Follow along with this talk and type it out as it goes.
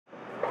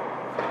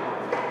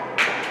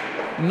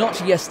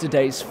Not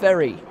yesterday's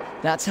ferry.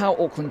 That's how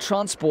Auckland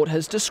Transport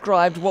has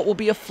described what will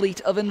be a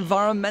fleet of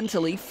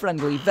environmentally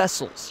friendly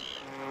vessels.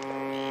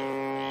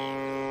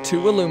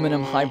 2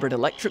 aluminium hybrid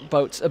electric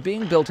boats are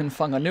being built in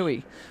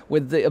Whanganui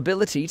with the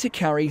ability to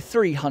carry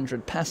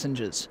 300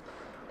 passengers.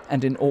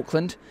 And in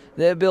Auckland,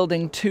 they're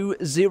building 2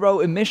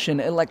 zero-emission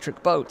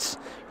electric boats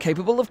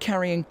capable of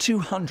carrying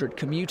 200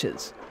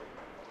 commuters.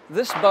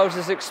 This boat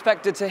is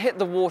expected to hit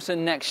the water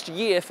next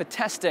year for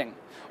testing,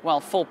 while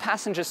full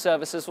passenger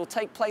services will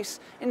take place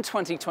in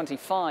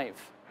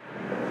 2025.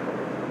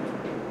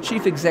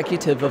 Chief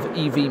Executive of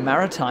EV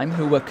Maritime,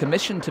 who were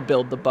commissioned to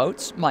build the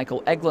boats,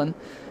 Michael Eglin,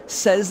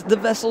 says the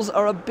vessels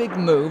are a big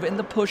move in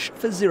the push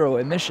for zero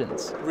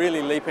emissions.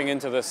 Really leaping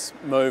into this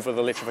move of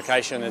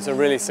electrification is a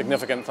really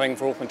significant thing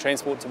for Auckland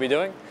Transport to be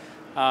doing.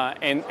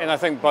 And I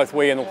think both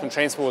we and Auckland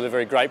Transport are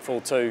very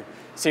grateful to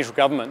central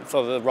government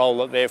for the role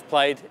that they've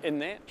played in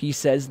that. He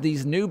says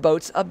these new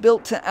boats are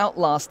built to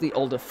outlast the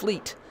older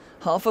fleet,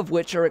 half of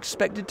which are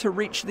expected to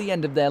reach the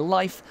end of their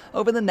life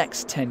over the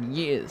next 10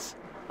 years.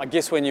 I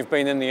guess when you've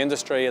been in the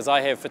industry, as I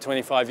have for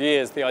 25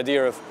 years, the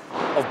idea of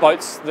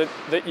boats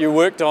that you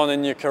worked on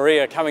in your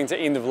career coming to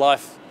end of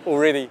life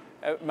already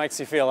makes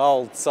you feel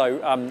old.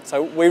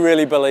 So we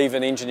really believe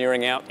in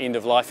engineering out end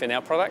of life in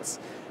our products,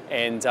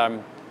 and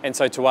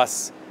so to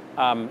us,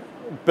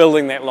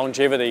 building that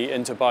longevity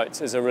into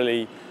boats is a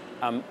really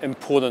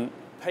important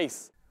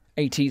piece.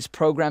 AT's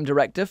Program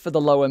Director for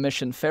the Low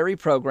Emission Ferry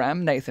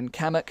Program, Nathan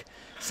Kamek,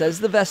 says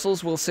the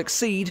vessels will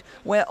succeed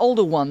where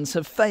older ones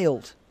have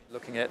failed.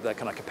 Looking at the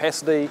kind of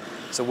capacity,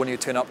 so when you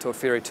turn up to a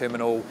ferry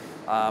terminal,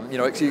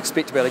 you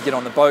expect to be able to get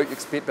on the boat, you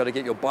expect to be able to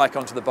get your bike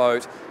onto the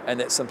boat, and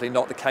that's simply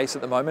not the case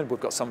at the moment.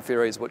 We've got some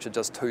ferries which are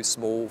just too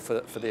small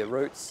for their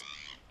routes.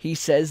 He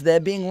says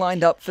they're being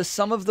lined up for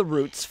some of the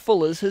routes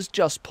Fuller's has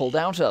just pulled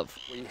out of.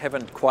 We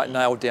haven't quite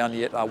nailed down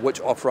yet which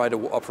operator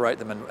will operate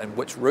them and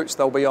which routes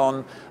they'll be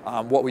on.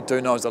 What we do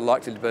know is they're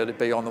likely to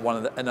be on one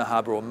of the inner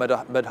harbour or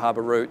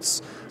mid-harbour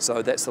routes.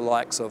 So that's the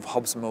likes of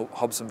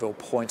Hobsonville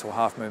Point or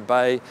Half Moon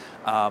Bay,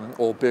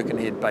 or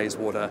Birkenhead,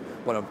 Bayswater,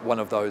 one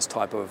of those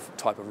type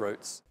of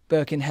routes.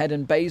 Birkenhead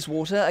and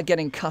Bayswater are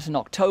getting cut in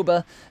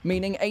October,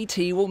 meaning AT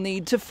will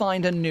need to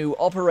find a new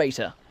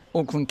operator.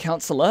 Auckland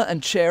Councillor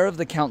and Chair of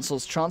the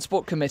Council's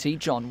Transport Committee,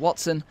 John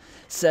Watson,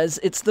 says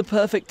it's the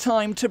perfect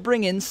time to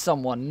bring in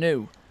someone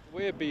new.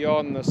 We're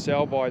beyond the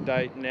sell-by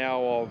date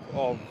now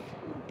of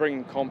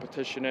bringing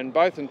competition in,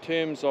 both in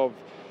terms of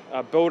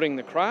building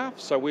the craft.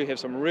 So we have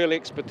some real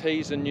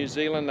expertise in New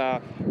Zealand.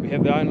 We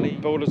have the only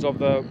builders of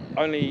the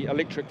only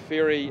electric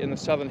ferry in the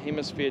Southern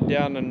Hemisphere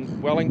down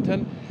in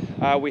Wellington.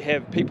 We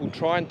have people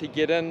trying to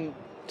get in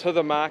to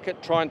the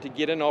market, trying to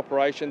get in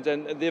operations,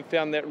 and they've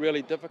found that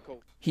really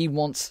difficult. He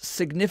wants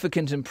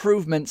significant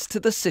improvements to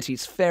the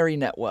city's ferry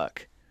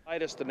network. The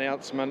latest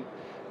announcement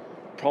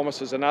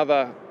promises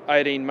another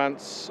 18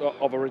 months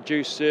of a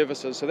reduced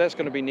services, so that's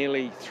going to be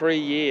nearly 3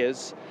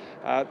 years.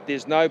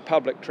 There's no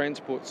public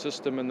transport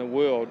system in the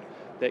world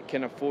that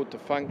can afford to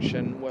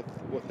function with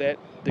that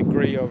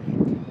degree of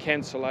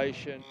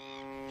cancellation.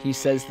 He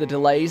says the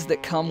delays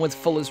that come with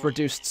Fuller's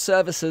reduced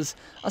services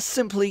are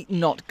simply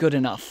not good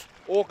enough.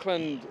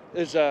 Auckland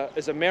is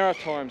a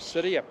maritime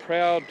city, a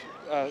proud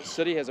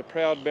city, has a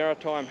proud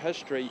maritime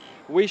history.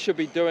 We should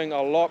be doing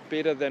a lot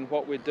better than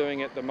what we're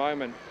doing at the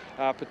moment,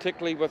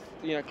 particularly with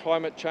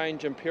climate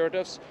change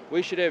imperatives.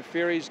 We should have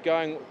ferries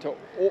going to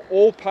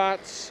all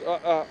parts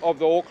of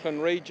the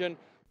Auckland region.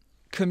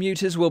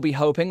 Commuters will be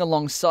hoping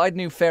alongside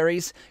new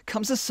ferries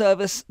comes a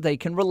service they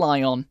can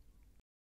rely on.